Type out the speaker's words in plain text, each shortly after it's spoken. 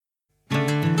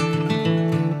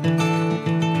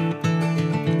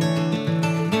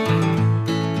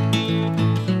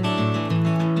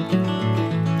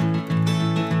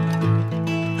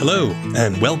Hello,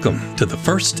 and welcome to the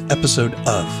first episode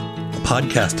of a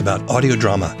podcast about audio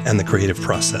drama and the creative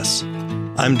process.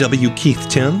 I'm W. Keith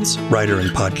Timms, writer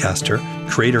and podcaster,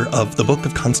 creator of The Book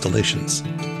of Constellations.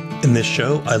 In this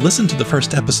show, I listen to the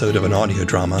first episode of an audio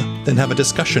drama, then have a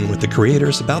discussion with the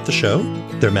creators about the show,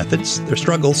 their methods, their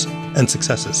struggles, and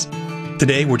successes.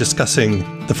 Today, we're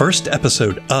discussing the first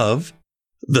episode of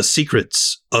The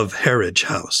Secrets of Harridge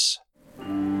House.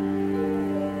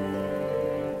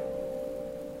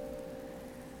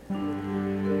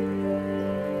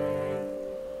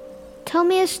 Tell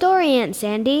me a story, Aunt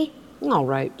Sandy. All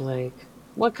right, Blake.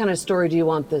 What kind of story do you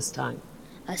want this time?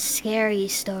 A scary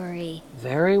story.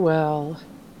 Very well.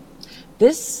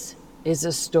 This is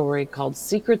a story called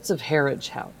Secrets of Harridge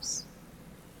House.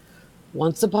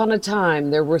 Once upon a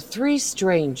time, there were three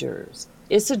strangers,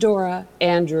 Isadora,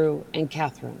 Andrew, and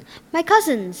Catherine. My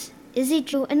cousins, Izzy,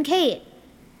 Drew, and Kate.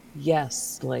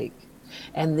 Yes, Blake.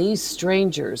 And these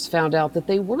strangers found out that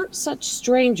they weren't such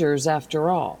strangers after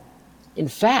all. In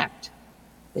fact,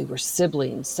 they were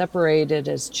siblings separated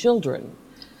as children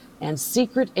and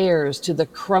secret heirs to the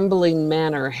crumbling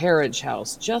manor Harridge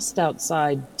House just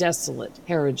outside desolate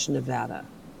Harridge, Nevada.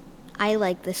 I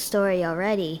like this story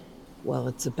already. Well,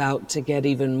 it's about to get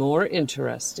even more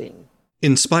interesting.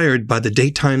 Inspired by the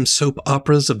daytime soap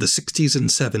operas of the 60s and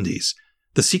 70s,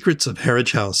 The Secrets of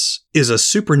Harridge House is a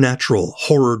supernatural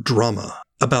horror drama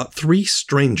about three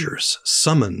strangers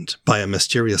summoned by a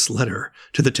mysterious letter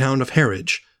to the town of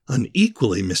Harridge, an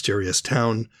equally mysterious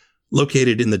town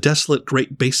located in the desolate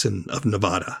Great Basin of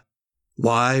Nevada.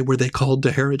 Why were they called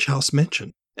to Harridge House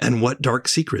Mansion? And what dark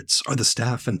secrets are the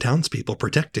staff and townspeople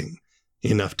protecting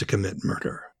enough to commit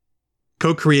murder?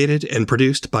 Co-created and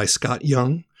produced by Scott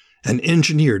Young and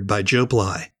engineered by Joe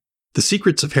Bly, The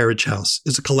Secrets of Harridge House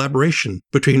is a collaboration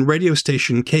between radio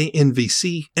station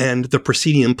KNVC and the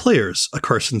Proscenium Players, a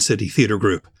Carson City theater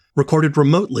group, recorded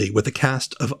remotely with a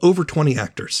cast of over 20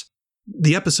 actors.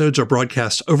 The episodes are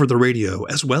broadcast over the radio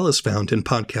as well as found in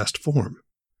podcast form.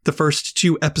 The first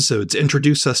two episodes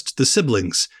introduce us to the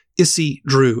siblings, Issy,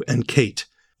 Drew, and Kate,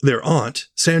 their aunt,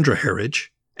 Sandra Harridge,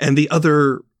 and the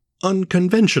other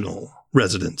unconventional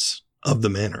residents of the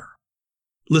manor.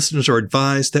 Listeners are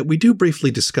advised that we do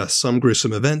briefly discuss some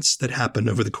gruesome events that happen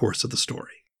over the course of the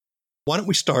story. Why don't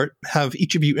we start, have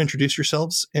each of you introduce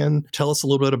yourselves and tell us a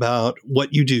little bit about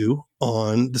what you do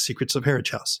on The Secrets of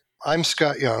Harridge House. I'm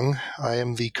Scott Young. I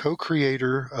am the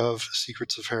co-creator of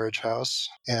Secrets of Harridge House,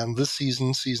 and this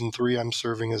season, season 3, I'm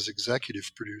serving as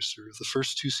executive producer. The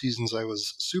first 2 seasons I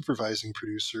was supervising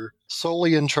producer,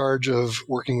 solely in charge of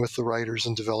working with the writers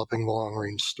and developing the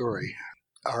long-range story.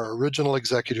 Our original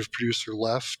executive producer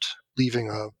left, leaving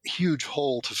a huge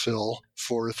hole to fill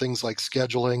for things like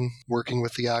scheduling, working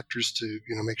with the actors to,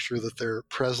 make sure that they're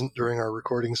present during our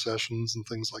recording sessions and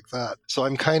things like that. So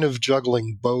I'm kind of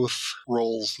juggling both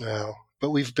roles now. But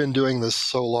we've been doing this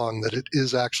so long that it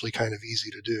is actually kind of easy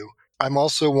to do. I'm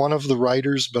also one of the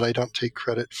writers, but I don't take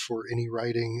credit for any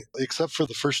writing except for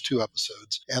the first 2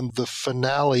 episodes. And the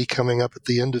finale coming up at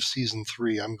the end of season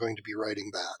 3, I'm going to be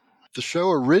writing that. The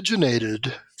show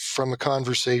originated from a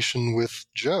conversation with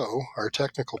Joe, our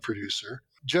technical producer.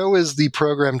 Joe is the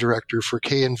program director for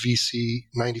KNVC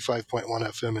 95.1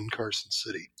 FM in Carson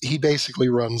City. He basically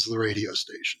runs the radio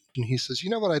station. And he says, you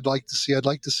know what I'd like to see? I'd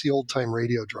like to see old-time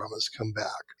radio dramas come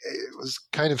back. It was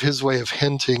kind of his way of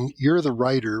hinting, you're the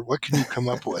writer, what can you come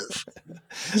up with?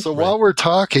 So While we're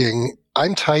talking,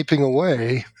 I'm typing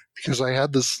away because I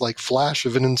had this flash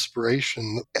of an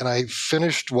inspiration. And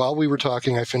while we were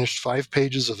talking, I finished 5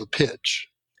 pages of a pitch.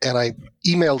 And I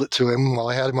emailed it to him while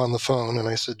I had him on the phone. And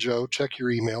I said, Joe, check your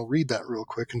email, read that real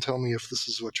quick and tell me if this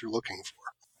is what you're looking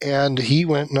for. And he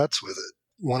went nuts with it,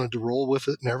 wanted to roll with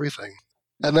it and everything.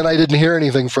 And then I didn't hear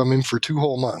anything from him for 2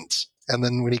 whole months. And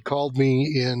then when he called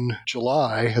me in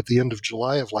July, at the end of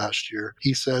July of last year,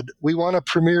 he said, we want to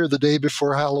premiere the day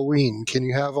before Halloween. Can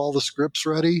you have all the scripts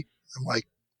ready? I'm like,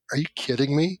 are you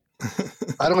kidding me?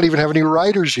 I don't even have any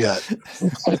writers yet.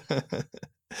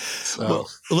 Well,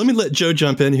 let me let Joe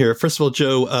jump in here. First of all,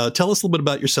 Joe, tell us a little bit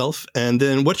about yourself, and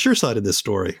then what's your side of this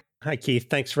story? Hi, Keith.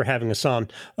 Thanks for having us on.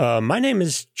 My name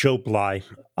is Joe Bly.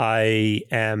 I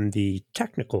am the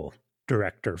technical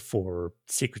director for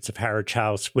Secrets of Harridge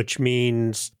House, which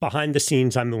means behind the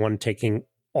scenes, I'm the one taking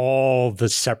all the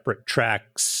separate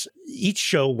tracks. Each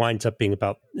show winds up being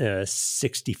about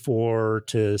 64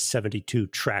 to 72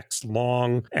 tracks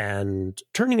long and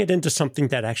turning it into something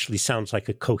that actually sounds like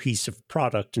a cohesive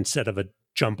product instead of a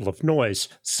jumble of noise.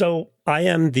 So I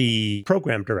am the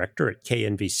program director at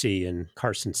KNVC in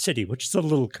Carson City, which is a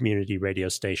little community radio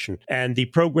station. And the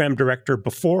program director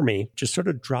before me just sort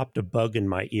of dropped a bug in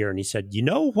my ear. And he said, you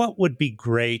know what would be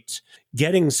great?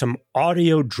 Getting some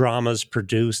audio dramas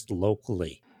produced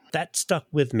locally. That stuck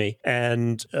with me.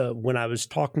 And when I was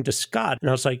talking to Scott, and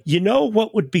I was like, you know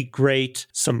what would be great?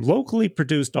 Some locally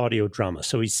produced audio drama.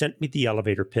 So he sent me the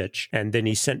elevator pitch, and then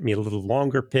he sent me a little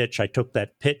longer pitch. I took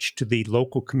that pitch to the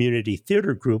local community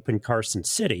theater group in Carson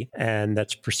City, and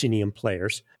that's Proscenium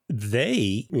Players.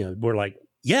 They, were like,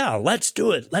 yeah, let's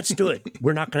do it. Let's do it.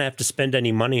 We're not going to have to spend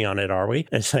any money on it, are we?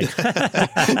 And it's like,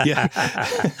 Yeah.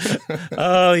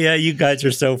 Oh, yeah, you guys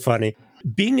are so funny.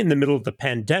 Being in the middle of the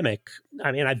pandemic,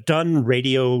 I mean, I've done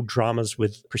radio dramas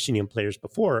with Proscenium Players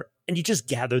before, and you just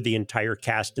gather the entire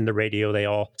cast in the radio. They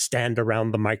all stand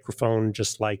around the microphone,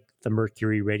 just like the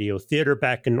Mercury Radio Theater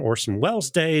back in Orson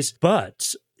Welles' days.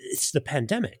 But it's the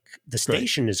pandemic. The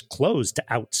station is closed to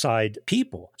outside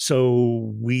people.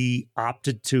 So we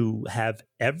opted to have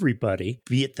everybody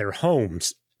be at their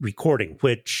homes recording,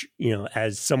 which,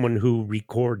 as someone who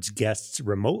records guests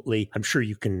remotely, I'm sure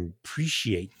you can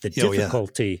appreciate the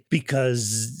difficulty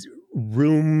because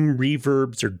room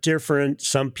reverbs are different.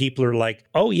 Some people are like,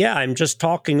 oh yeah, I'm just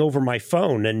talking over my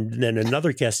phone. And then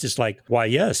another guest is like, why,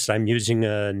 yes, I'm using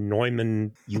a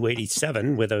Neumann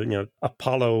U87 with a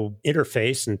Apollo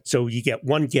interface. And so you get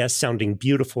one guest sounding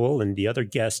beautiful and the other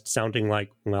guest sounding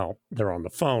like, well, they're on the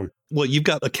phone. Well, you've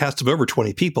got a cast of over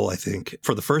 20 people, I think,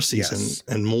 for the first season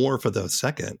and more for the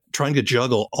second. Trying to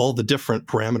juggle all the different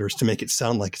parameters to make it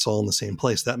sound like it's all in the same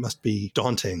place. That must be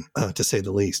daunting, to say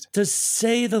the least. To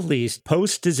say the least,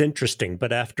 post is interesting,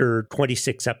 but after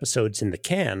 26 episodes in the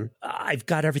can, I've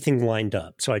got everything lined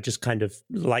up. So I just kind of,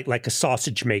 like a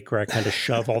sausage maker, I kind of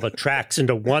shove all the tracks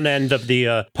into one end of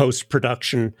the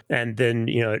post-production, and then,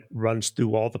 it runs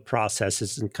through all the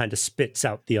processes and kind of spits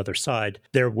out the other side.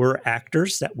 There were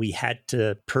actors that we had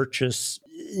to purchase,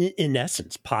 in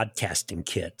essence, podcasting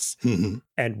kits. Mm-hmm.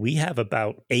 And we have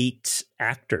about 8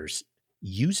 actors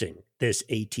using this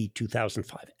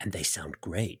AT-2005, and they sound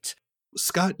great.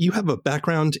 Scott, you have a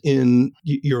background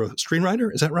you're a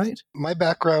screenwriter, is that right? My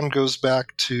background goes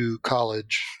back to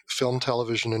college, film,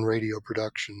 television, and radio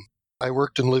production. I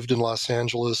worked and lived in Los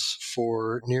Angeles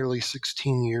for nearly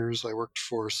 16 years. I worked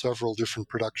for several different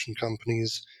production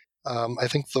companies. I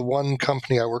think the one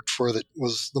company I worked for that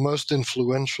was the most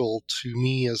influential to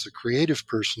me as a creative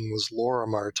person was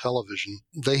Lorimar Television.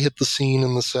 They hit the scene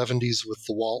in the 70s with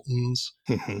the Waltons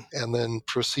and then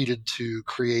proceeded to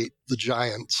create the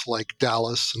giants like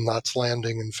Dallas and Knots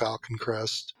Landing and Falcon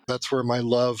Crest. That's where my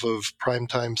love of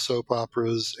primetime soap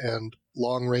operas and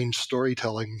long-range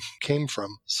storytelling came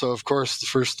from. So, of course, the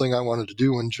first thing I wanted to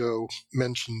do when Joe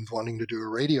mentioned wanting to do a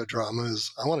radio drama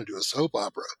is I want to do a soap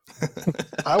opera.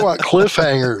 I want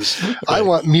cliffhangers. Right. I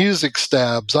want music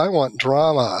stabs. I want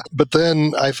drama. But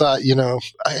then I thought,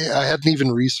 I hadn't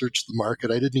even researched the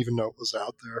market. I didn't even know it was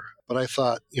out there. But I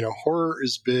thought, horror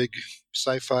is big.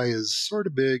 Sci-fi is sort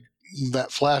of big.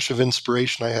 That flash of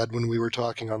inspiration I had when we were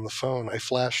talking on the phone, I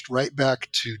flashed right back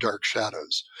to Dark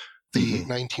Shadows, the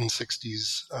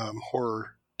 1960s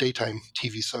horror daytime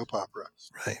TV soap opera.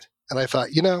 Right. And I thought,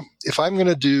 if I'm going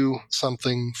to do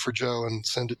something for Joe and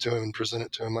send it to him and present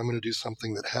it to him, I'm going to do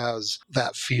something that has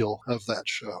that feel of that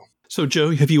show. So,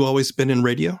 Joe, have you always been in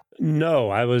radio? No,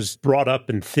 I was brought up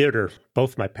in theater.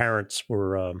 Both my parents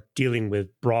were dealing with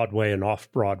Broadway and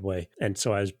off-Broadway. And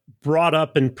so I was brought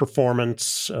up in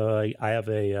performance. I have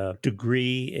a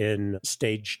degree in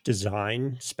stage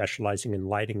design, specializing in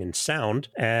lighting and sound.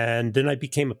 And then I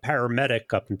became a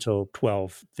paramedic up until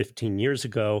 12, 15 years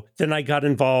ago. Then I got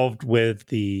involved with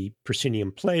the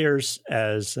Proscenium Players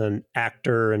as an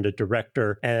actor and a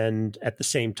director. And at the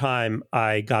same time,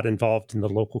 I got involved in the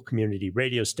local community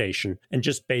radio station and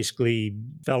just basically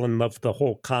fell in love with the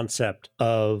whole concept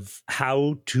of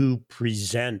how to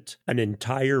present an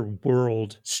entire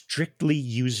world strictly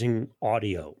using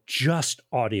audio, just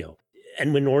audio.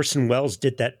 And when Orson Welles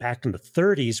did that back in the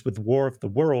 30s with War of the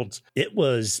Worlds, it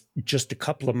was just a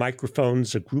couple of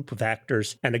microphones, a group of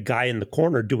actors, and a guy in the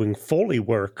corner doing Foley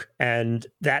work. And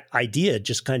that idea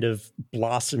just kind of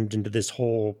blossomed into this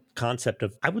whole concept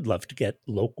of, I would love to get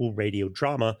local radio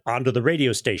drama onto the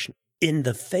radio station. In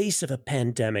the face of a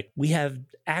pandemic, we have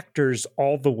actors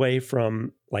all the way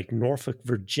from like Norfolk,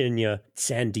 Virginia,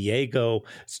 San Diego,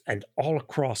 and all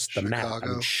across the map. I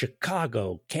mean,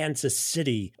 Chicago, Kansas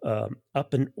City,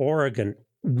 up in Oregon.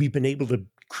 We've been able to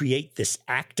create this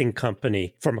acting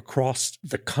company from across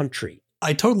the country.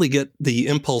 I totally get the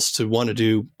impulse to want to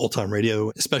do old-time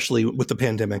radio, especially with the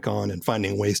pandemic on and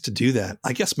finding ways to do that.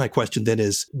 I guess my question then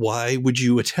is, why would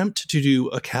you attempt to do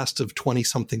a cast of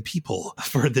 20-something people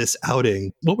for this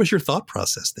outing? What was your thought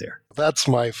process there? That's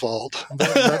my fault.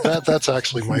 That's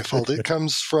actually my fault. It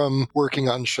comes from working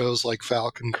on shows like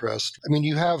Falcon Crest. I mean,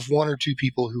 you have one or two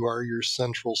people who are your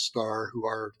central star,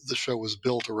 the show was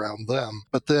built around them.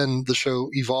 But then the show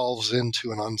evolves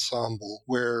into an ensemble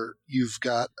where you've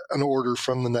got an order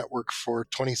from the network for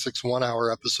 26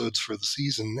 one-hour episodes for the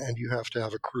season, and you have to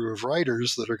have a crew of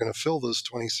writers that are going to fill those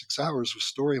 26 hours with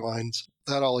storylines.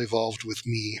 That all evolved with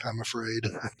me, I'm afraid.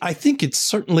 I think it's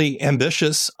certainly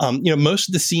ambitious. Most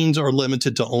of the scenes are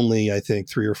limited to only, I think,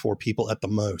 3 or 4 people at the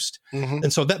most. Mm-hmm.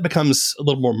 And so that becomes a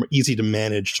little more easy to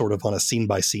manage sort of on a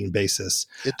scene-by-scene basis.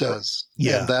 It does.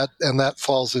 Yeah. And that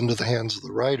falls into the hands of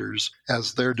the writers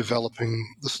as they're developing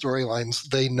the storylines.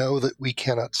 They know that we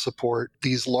cannot support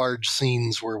these large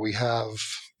scenes where we have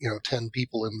 10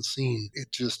 people in the scene.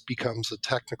 It just becomes a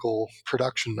technical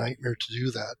production nightmare to do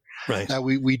that. Right. Now,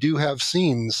 we do have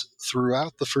scenes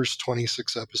throughout the first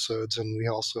 26 episodes, and we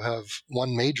also have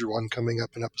one major one coming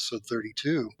up in episode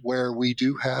 32, where we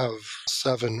do have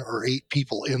 7 or 8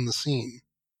 people in the scene.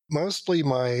 Mostly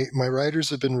my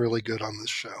writers have been really good on this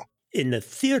show. In the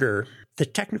theater, the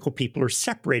technical people are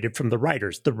separated from the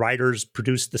writers. The writers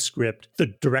produce the script, the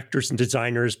directors and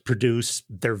designers produce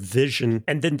their vision,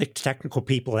 and then the technical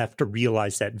people have to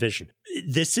realize that vision.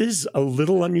 This is a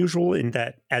little unusual in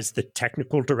that as the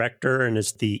technical director and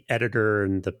as the editor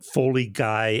and the Foley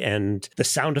guy and the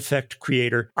sound effect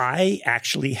creator, I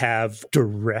actually have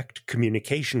direct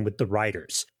communication with the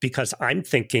writers because I'm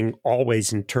thinking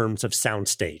always in terms of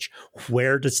soundstage.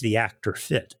 Where does the actor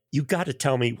fit? You got to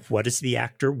tell me, what is the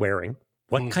actor wearing?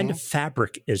 What kind of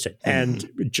fabric is it? And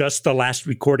just the last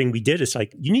recording we did is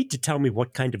like, you need to tell me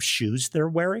what kind of shoes they're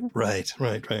wearing. Right.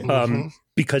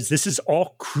 Because this is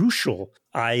all crucial.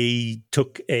 I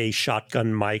took a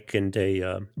shotgun mic and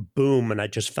a boom, and I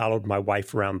just followed my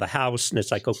wife around the house. And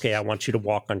it's like, okay, I want you to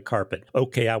walk on carpet.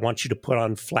 Okay, I want you to put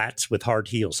on flats with hard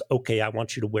heels. Okay, I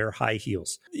want you to wear high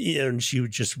heels. And she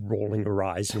was just rolling her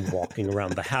eyes and walking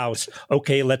around the house.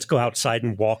 Okay, let's go outside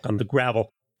and walk on the gravel.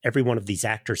 Every one of these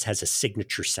actors has a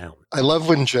signature sound. I love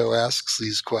when Joe asks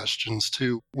these questions,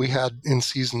 too. In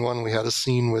season 1, we had a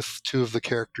scene with 2 of the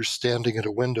characters standing at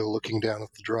a window looking down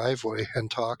at the driveway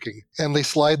and talking. And they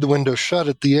slide the window shut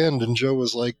at the end, and Joe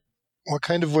was like, what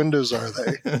kind of windows are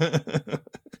they?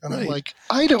 And I'm like,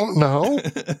 I don't know.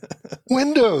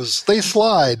 Windows, they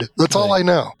slide. That's all I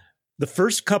know. The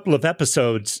first couple of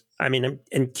episodes, I mean,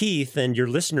 and Keith and your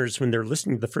listeners, when they're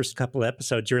listening to the first couple of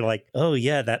episodes, you're like, oh,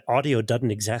 yeah, that audio doesn't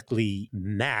exactly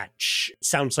match.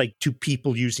 Sounds like 2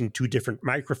 people using 2 different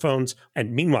microphones.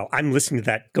 And meanwhile, I'm listening to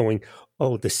that going,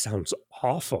 oh, this sounds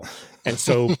awful. And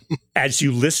so as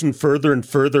you listen further and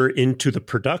further into the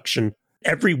production,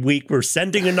 every week we're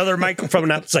sending another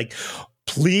microphone out. It's like,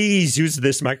 please use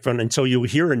this microphone. And so you'll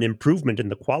hear an improvement in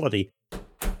the quality.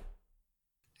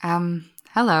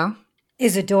 Hello.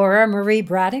 Isadora Marie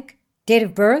Braddock, date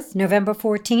of birth November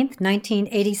 14th,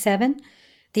 1987,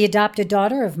 the adopted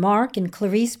daughter of Mark and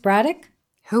Clarice Braddock.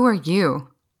 Who are you?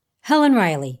 Helen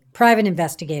Riley, private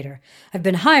investigator. I've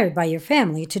been hired by your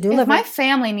family to deliver... If my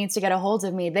family needs to get a hold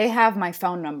of me, they have my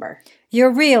phone number.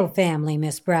 Your real family,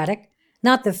 Miss Braddock,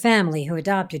 not the family who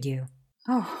adopted you.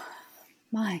 Oh,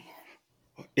 my.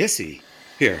 Issy,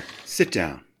 here, sit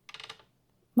down.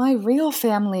 My real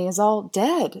family is all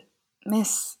dead,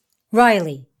 Miss...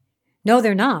 Riley. No,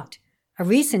 they're not. A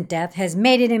recent death has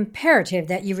made it imperative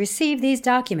that you receive these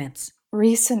documents.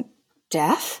 Recent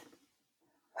death?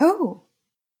 Who?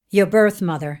 Your birth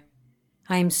mother.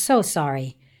 I am so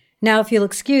sorry. Now, if you'll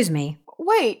excuse me.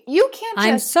 Wait, you can't just...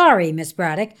 I'm sorry, Miss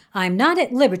Braddock. I'm not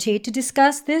at liberty to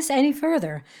discuss this any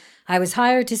further. I was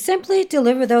hired to simply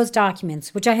deliver those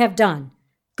documents, which I have done.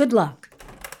 Good luck.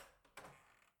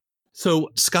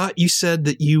 So, Scott, you said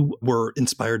that you were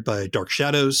inspired by Dark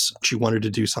Shadows. You wanted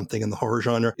to do something in the horror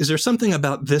genre. Is there something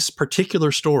about this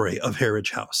particular story of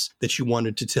Harridge House that you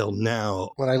wanted to tell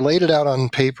now? When I laid it out on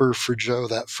paper for Joe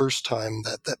that first time,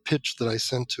 that pitch that I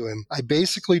sent to him, I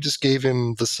basically just gave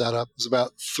him the setup. It was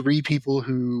about 3 people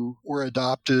who were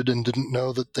adopted and didn't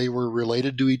know that they were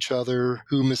related to each other,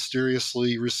 who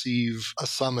mysteriously receive a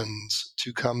summons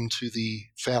to come to the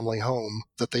family home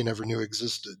that they never knew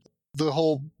existed. The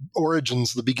whole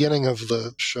origins, the beginning of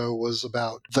the show was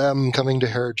about them coming to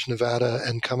Harridge, Nevada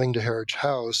and coming to Harridge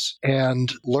House and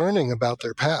learning about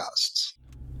their pasts.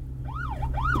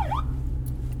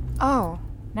 Oh,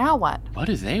 now what? What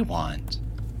do they want?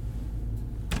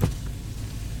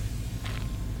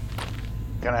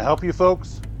 Can I help you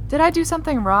folks? Did I do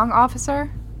something wrong,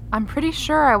 officer? I'm pretty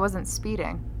sure I wasn't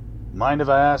speeding. Mind if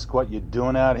I ask what you're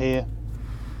doing out here?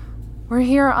 We're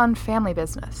here on family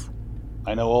business.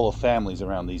 I know all the families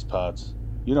around these parts.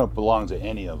 You don't belong to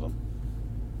any of them.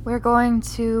 We're going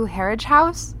to Harridge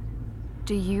House?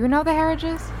 Do you know the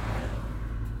Harridges?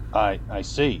 I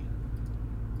see.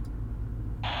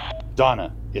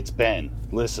 Donna, it's Ben.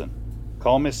 Listen.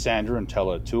 Call Miss Sandra and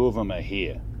tell her 2 of them are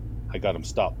here. I got them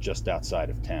stopped just outside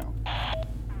of town.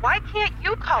 Why can't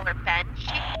you call her, Ben?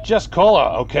 Just call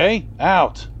her, okay?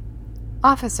 Out!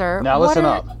 Officer, Now listen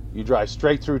up. You drive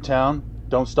straight through town.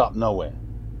 Don't stop nowhere.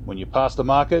 When you pass the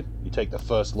market, you take the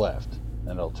first left.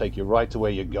 And it'll take you right to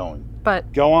where you're going.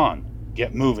 But... Go on.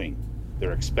 Get moving.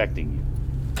 They're expecting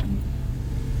you.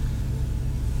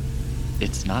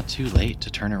 It's not too late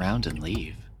to turn around and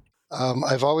leave.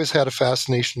 I've always had a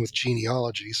fascination with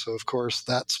genealogy, so of course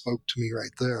that spoke to me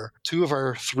right there. 2 of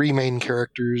our 3 main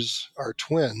characters are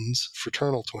twins,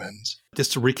 fraternal twins.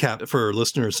 Just to recap for our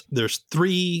listeners, there's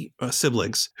 3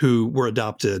 siblings who were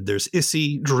adopted. There's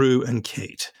Issy, Drew, and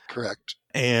Kate. Correct.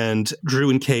 And Drew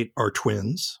and Kate are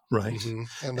twins, right?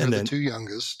 Mm-hmm. And they're the 2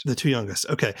 youngest. The 2 youngest.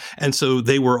 Okay. And so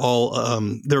they were all,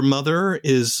 their mother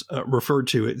is referred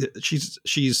to,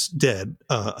 she's dead.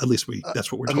 At least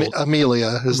that's what we're told.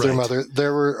 Amelia is their mother.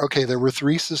 There were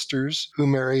 3 sisters who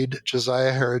married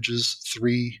Josiah Harridge's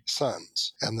 3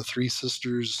 sons. And the 3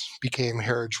 sisters became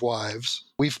Harridge wives.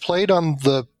 We've played on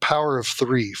the power of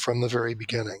 3 from the very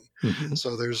beginning. Mm-hmm.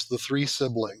 So there's the 3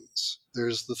 siblings.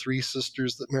 There's the 3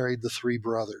 sisters that married the 3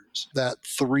 brothers. That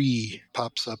 3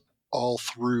 pops up all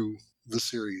through the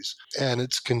series, and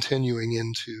it's continuing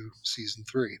into season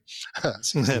 3.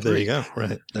 There you go.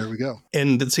 Right. There we go.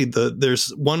 And let's see, there's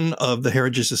one of the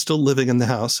Harridges is still living in the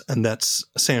house, and that's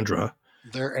Sandra.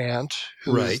 Their aunt,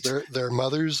 who is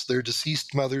their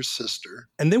deceased mother's sister.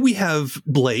 And then we have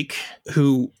Blake,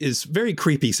 who is very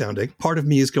creepy sounding. Part of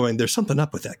me is going, there's something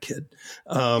up with that kid.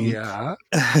 Yeah.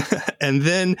 And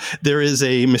then there is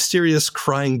a mysterious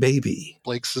crying baby.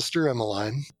 Blake's sister,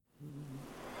 Emmeline.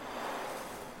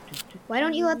 Why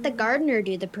don't you let the gardener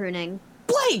do the pruning?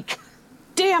 Blake!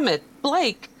 Damn it,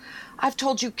 Blake! I've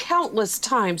told you countless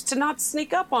times to not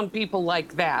sneak up on people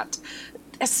like that.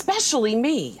 Especially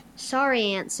me.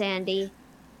 Sorry, Aunt Sandy.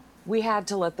 We had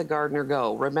to let the gardener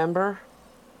go, remember?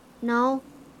 No.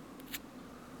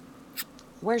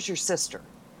 Where's your sister?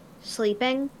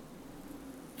 Sleeping.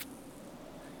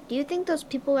 Do you think those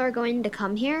people are going to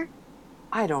come here?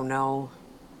 I don't know.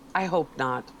 I hope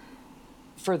not.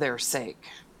 For their sake.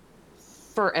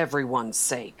 For everyone's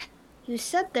sake. You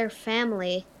said they're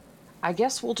family. I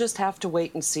guess we'll just have to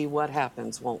wait and see what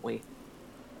happens, won't we?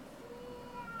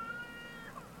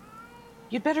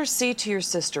 You'd better see to your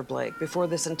sister, Blake, before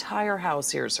this entire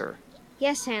house hears her.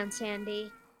 Yes, Aunt Sandy.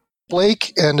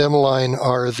 Blake and Emmeline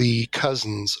are the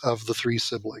cousins of the 3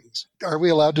 siblings. Are we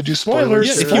allowed to do spoilers?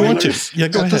 Yes, if you want to. Yeah,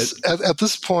 go ahead. At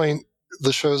this point,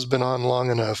 the show's been on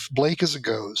long enough. Blake is a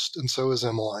ghost, and so is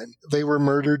Emmeline. They were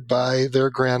murdered by their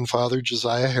grandfather,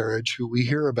 Josiah Harridge, who we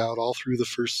hear about all through the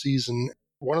first season.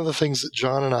 One of the things that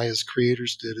John and I as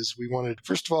creators did is we wanted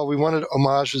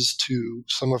homages to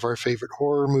some of our favorite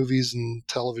horror movies and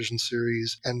television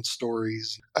series and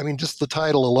stories. I mean, just the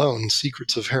title alone,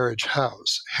 Secrets of Harridge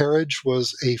House. Harridge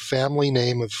was a family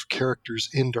name of characters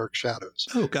in Dark Shadows.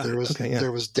 Oh, got it.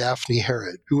 There was Daphne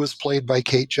Harridge, who was played by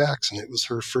Kate Jackson. It was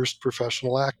her first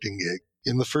professional acting gig.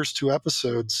 In the first 2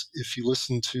 episodes, if you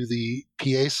listen to the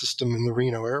PA system in the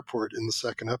Reno airport in the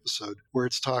 2nd episode, where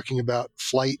it's talking about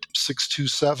Flight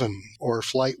 627 or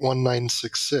Flight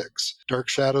 1966, Dark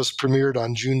Shadows premiered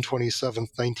on June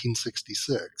 27th,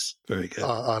 1966. Very good.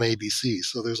 On ABC.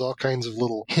 So there's all kinds of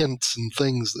little hints and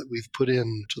things that we've put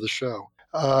into the show.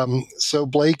 So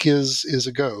Blake is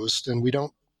a ghost, and we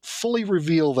don't fully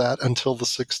reveal that until the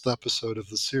 6th episode of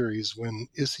the series, when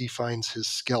Issy finds his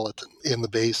skeleton in the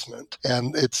basement.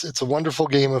 And it's a wonderful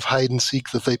game of hide and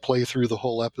seek that they play through the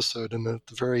whole episode. And at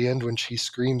the very end, when she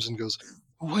screams and goes,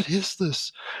 "What is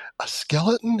this? A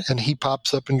skeleton?" And he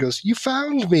pops up and goes, "You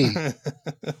found me."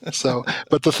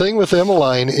 But the thing with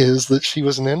Emmeline is that she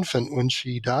was an infant when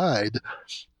she died,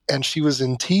 and she was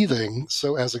in teething.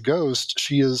 So as a ghost,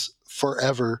 she is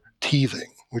forever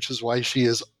teething, which is why she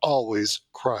is always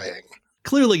crying.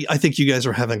 Clearly, I think you guys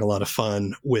are having a lot of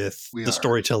fun with the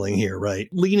storytelling here, right?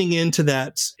 Leaning into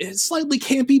that, it's slightly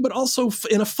campy, but also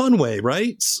in a fun way,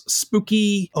 right?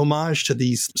 Spooky homage to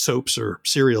these soaps or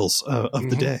serials of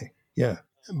the day. Yeah.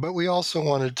 But we also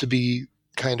wanted to be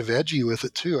kind of edgy with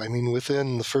it too. I mean,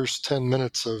 within the first 10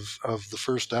 minutes of the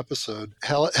first episode,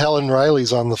 Helen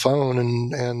Riley's on the phone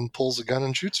and pulls a gun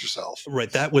and shoots herself.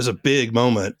 Right. That was a big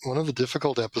moment. One of the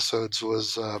difficult episodes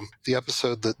was the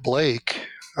episode that Blake,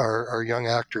 our young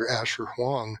actor, Asher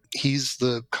Huang, he's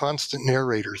the constant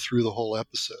narrator through the whole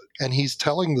episode. And he's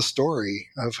telling the story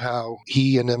of how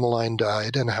he and Emmeline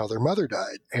died and how their mother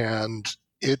died. And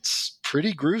it's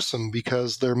pretty gruesome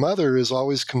because their mother is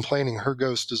always complaining, her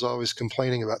ghost is always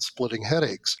complaining about splitting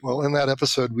headaches. Well, in that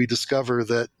episode, we discover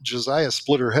that Josiah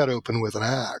split her head open with an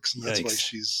axe. And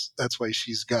that's why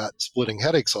she's got splitting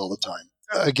headaches all the time.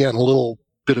 Again, a little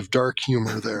bit of dark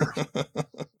humor there.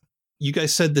 You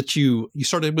guys said that you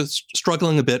started with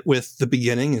struggling a bit with the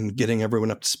beginning and getting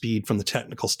everyone up to speed from the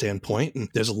technical standpoint. And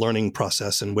there's a learning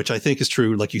process, in which I think is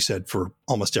true, like you said, for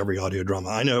almost every audio drama.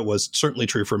 I know it was certainly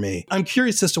true for me. I'm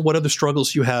curious as to what other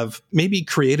struggles you have, maybe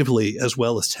creatively as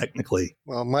well as technically.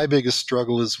 Well, my biggest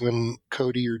struggle is when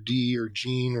Cody or Dee or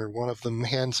Gene or one of them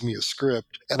hands me a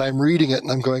script and I'm reading it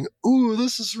and I'm going, ooh,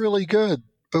 this is really good.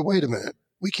 But wait a minute.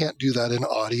 We can't do that in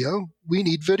audio. We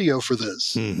need video for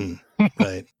this. Mm-hmm.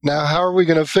 Right. Now, how are we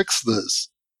going to fix this?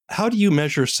 How do you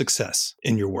measure success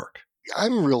in your work?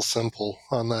 I'm real simple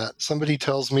on that. Somebody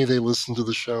tells me they listened to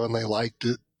the show and they liked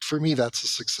it. For me, that's a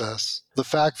success. The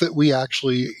fact that we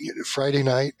actually, Friday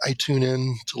night, I tune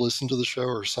in to listen to the show,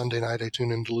 or Sunday night, I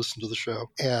tune in to listen to the show,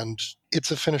 and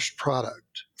it's a finished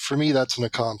product. For me, that's an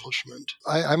accomplishment.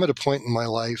 I'm at a point in my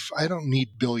life, I don't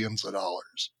need billions of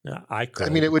dollars. Yeah, I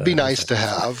mean, it would be nice to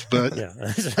have, but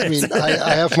I mean,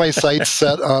 I have my sights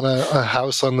set on a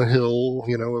house on the hill,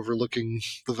 overlooking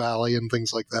the valley and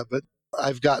things like that. But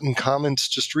I've gotten comments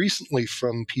just recently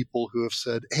from people who have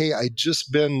said, hey, I just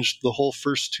binged the whole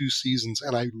first 2 seasons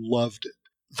and I loved it.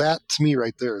 That, to me,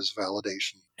 right there is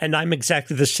validation. And I'm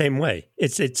exactly the same way.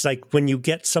 It's like when you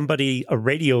get somebody, a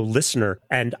radio listener,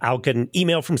 and I'll get an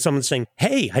email from someone saying,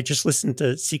 hey, I just listened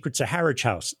to Secrets of Harridge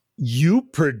House. You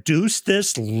produce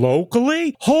this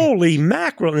locally? Holy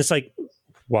mackerel. And it's like,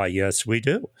 why, yes, we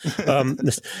do.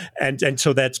 And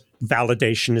so that's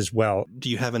validation as well. Do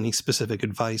you have any specific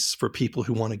advice for people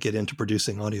who want to get into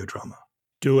producing audio drama?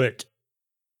 Do it.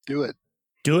 Do it.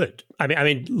 Do it. I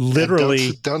mean,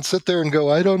 literally. Don't sit there and go,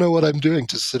 I don't know what I'm doing.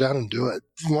 Just sit down and do it.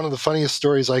 One of the funniest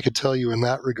stories I could tell you in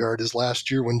that regard is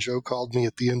last year when Joe called me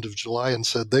at the end of July and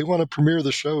said, they want to premiere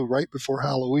the show right before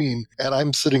Halloween. And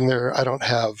I'm sitting there, I don't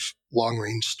have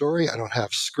long-range story. I don't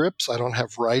have scripts. I don't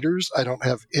have writers. I don't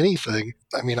have anything.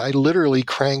 I mean, I literally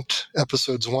cranked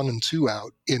episodes 1 and 2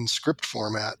 out in script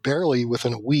format barely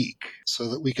within a week so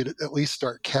that we could at least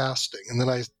start casting. And then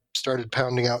I started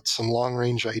pounding out some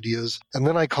long-range ideas. And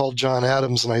then I called John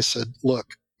Adams and I said,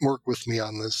 look, work with me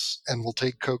on this and we'll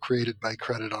take co-created by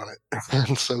credit on it.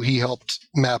 And so he helped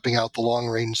mapping out the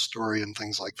long-range story and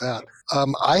things like that.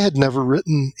 I had never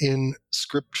written in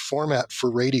script format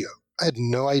for radio. I had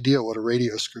no idea what a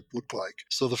radio script looked like.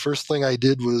 So the first thing I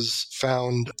did was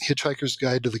found Hitchhiker's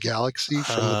Guide to the Galaxy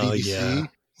from the BBC.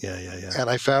 Yeah. And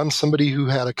I found somebody who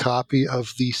had a copy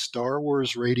of the Star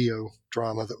Wars radio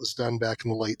drama that was done back in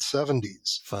the late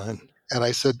 70s. Fine. And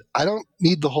I said, I don't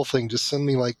need the whole thing. Just send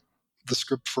me like the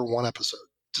script for 1 episode.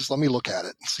 Just let me look at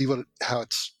it and see how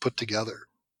it's put together.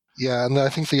 Yeah, and I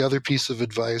think the other piece of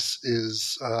advice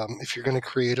is if you're going to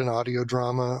create an audio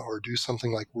drama or do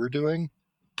something like we're doing,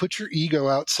 put your ego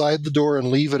outside the door and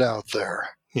leave it out there.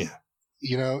 Yeah.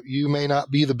 You may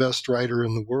not be the best writer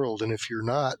in the world. And if you're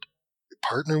not,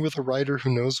 partner with a writer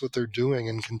who knows what they're doing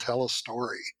and can tell a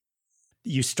story.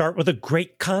 You start with a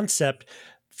great concept.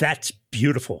 That's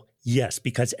beautiful. Yes,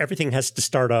 because everything has to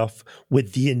start off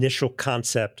with the initial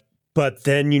concept. But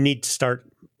then you need to start,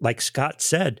 like Scott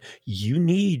said, you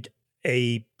need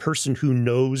a person who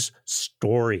knows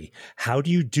story. How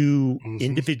do you do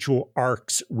individual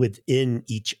arcs within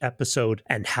each episode?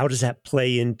 And how does that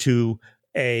play into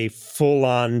a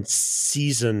full-on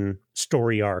season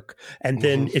story arc? And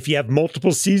then if you have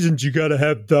multiple seasons, you got to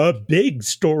have the big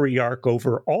story arc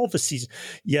over all the seasons.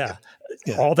 Yeah.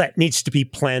 All that needs to be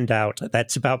planned out.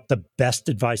 That's about the best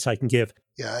advice I can give.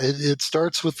 Yeah, it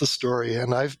starts with the story.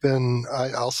 And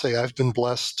I'll say I've been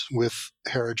blessed with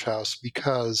Harridge House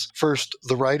because, first,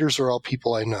 the writers are all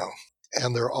people I know.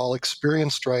 And they're all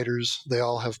experienced writers. They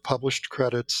all have published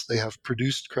credits. They have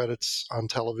produced credits on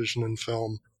television and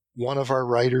film. One of our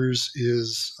writers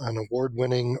is an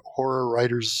award-winning Horror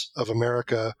Writers of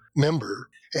America member,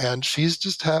 and she's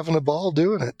just having a ball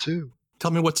doing it, too.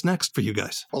 Tell me what's next for you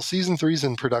guys. Well, season 3 is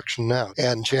in production now,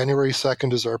 and January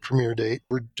 2nd is our premiere date.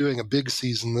 We're doing a big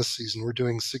season this season. We're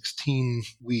doing 16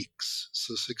 weeks,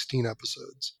 so 16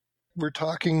 episodes.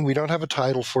 We don't have a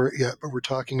title for it yet, but we're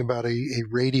talking about a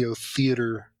radio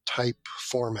theater type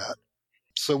format.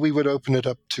 So we would open it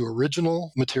up to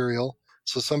original material.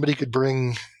 So somebody could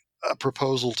bring a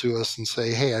proposal to us and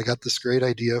say, hey, I got this great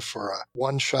idea for a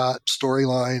one-shot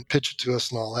storyline, pitch it to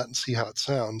us and all that and see how it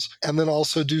sounds. And then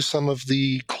also do some of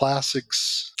the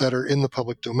classics that are in the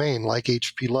public domain, like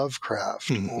H.P. Lovecraft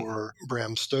or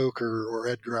Bram Stoker or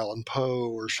Edgar Allan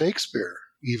Poe or Shakespeare,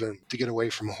 even, to get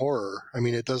away from horror. I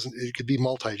mean, it could be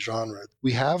multi-genre.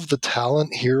 We have the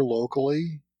talent here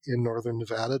locally in Northern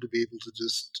Nevada to be able to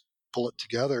just pull it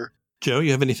together. Joe, you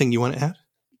have anything you want to add?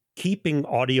 Keeping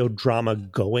audio drama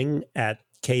going at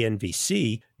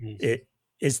KNVC, it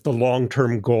is the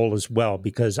long-term goal as well,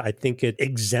 because I think it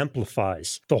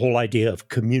exemplifies the whole idea of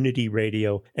community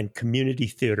radio and community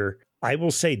theater. I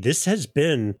will say this has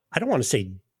been, I don't want to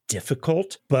say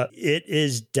difficult, but it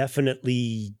is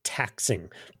definitely taxing.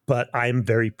 But I'm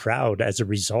very proud as a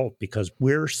result, because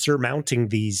we're surmounting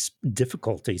these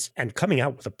difficulties and coming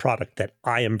out with a product that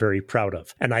I am very proud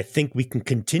of. And I think we can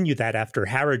continue that after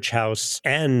Harridge House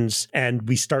ends and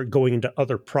we start going into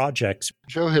other projects.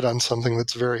 Joe hit on something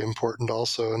that's very important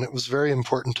also, and it was very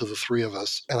important to the three of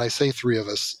us. And I say three of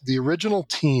us. The original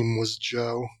team was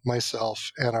Joe,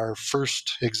 myself, and our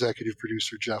first executive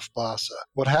producer, Jeff Bassa.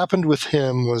 What happened with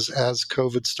him was, as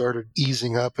COVID started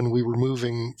easing up and we were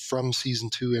moving from season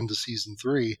 2 into season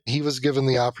 3, he was given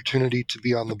the opportunity to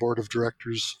be on the board of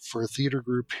directors for a theater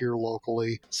group here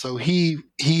locally. So he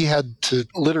had to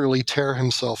literally tear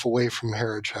himself away from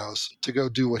Harridge House to go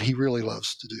do what he really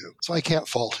loves to do. So I can't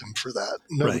fault him for that.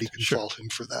 Nobody can fault him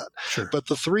for that. Sure. But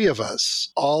the three of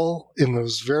us, all in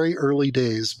those very early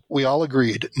days, we all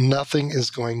agreed nothing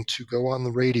is going to go on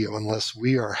the radio unless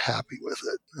we are happy with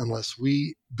it, unless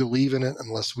we believe in it,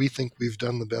 unless we think we've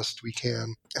done the best we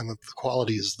can and that the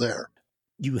quality is there.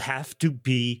 You have to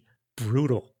be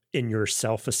brutal in your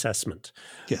self-assessment.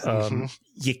 Yeah.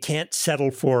 You can't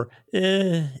settle for,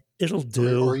 it'll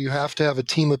do. Or you have to have a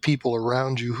team of people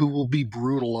around you who will be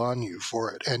brutal on you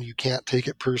for it. And you can't take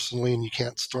it personally and you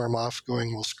can't storm off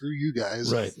going, well, screw you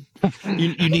guys. Right.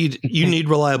 you need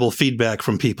reliable feedback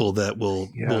from people that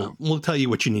will tell you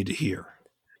what you need to hear.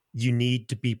 You need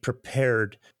to be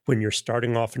prepared when you're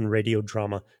starting off in radio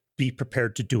drama. Be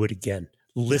prepared to do it again.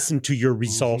 Listen to your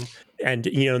result. And,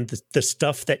 the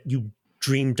stuff that you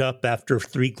dreamed up after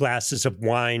 3 glasses of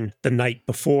wine the night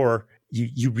before,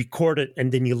 you record it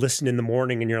and then you listen in the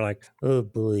morning and you're like, oh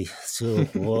boy,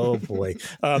 oh boy.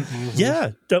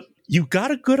 Yeah, you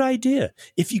got a good idea.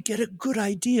 If you get a good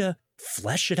idea,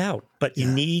 flesh it out. But you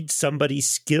need somebody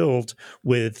skilled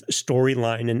with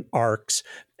storyline and arcs,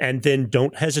 and then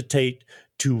don't hesitate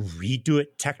to redo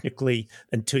it technically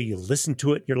until you listen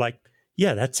to it. You're like,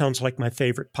 yeah, that sounds like my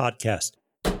favorite podcast.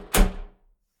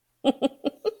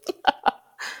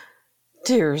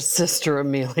 Dear Sister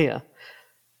Amelia,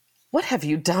 what have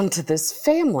you done to this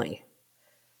family?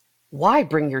 Why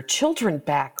bring your children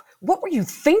back? What were you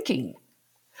thinking?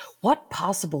 What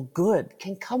possible good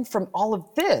can come from all of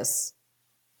this?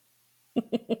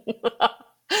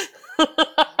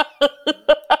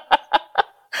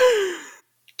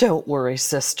 Don't worry,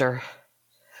 sister.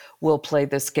 We'll play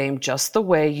this game just the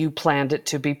way you planned it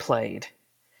to be played,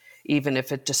 even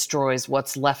if it destroys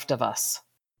what's left of us.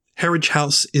 Harridge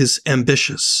House is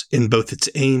ambitious in both its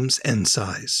aims and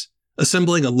size.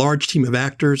 Assembling a large team of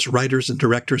actors, writers, and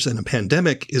directors in a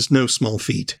pandemic is no small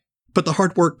feat. But the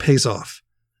hard work pays off.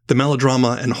 The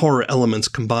melodrama and horror elements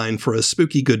combine for a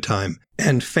spooky good time,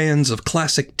 and fans of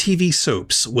classic TV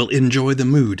soaps will enjoy the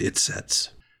mood it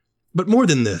sets. But more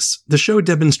than this, the show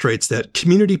demonstrates that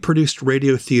community-produced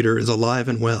radio theater is alive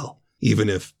and well, even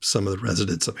if some of the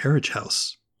residents of Harridge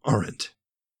House aren't.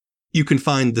 You can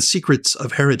find The Secrets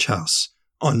of Harridge House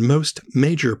on most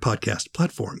major podcast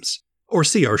platforms, or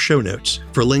see our show notes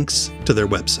for links to their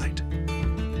website.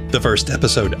 The first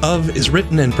episode of is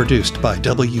written and produced by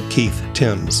W. Keith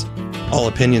Timms. All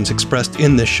opinions expressed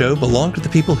in this show belong to the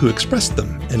people who expressed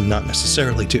them, and not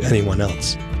necessarily to anyone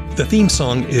else. The theme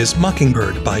song is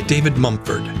Mockingbird by David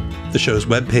Mumford. The show's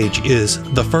webpage is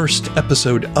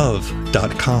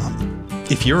thefirstepisodeof.com.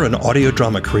 If you're an audio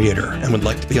drama creator and would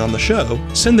like to be on the show,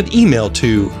 send an email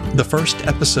to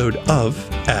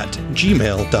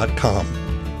thefirstepisodeof@gmail.com.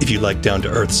 If you like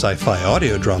down-to-earth sci-fi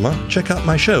audio drama, check out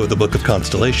my show, The Book of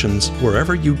Constellations,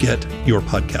 wherever you get your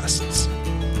podcasts.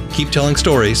 Keep telling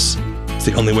stories. It's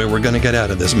the only way we're going to get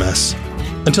out of this mess.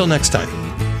 Until next time.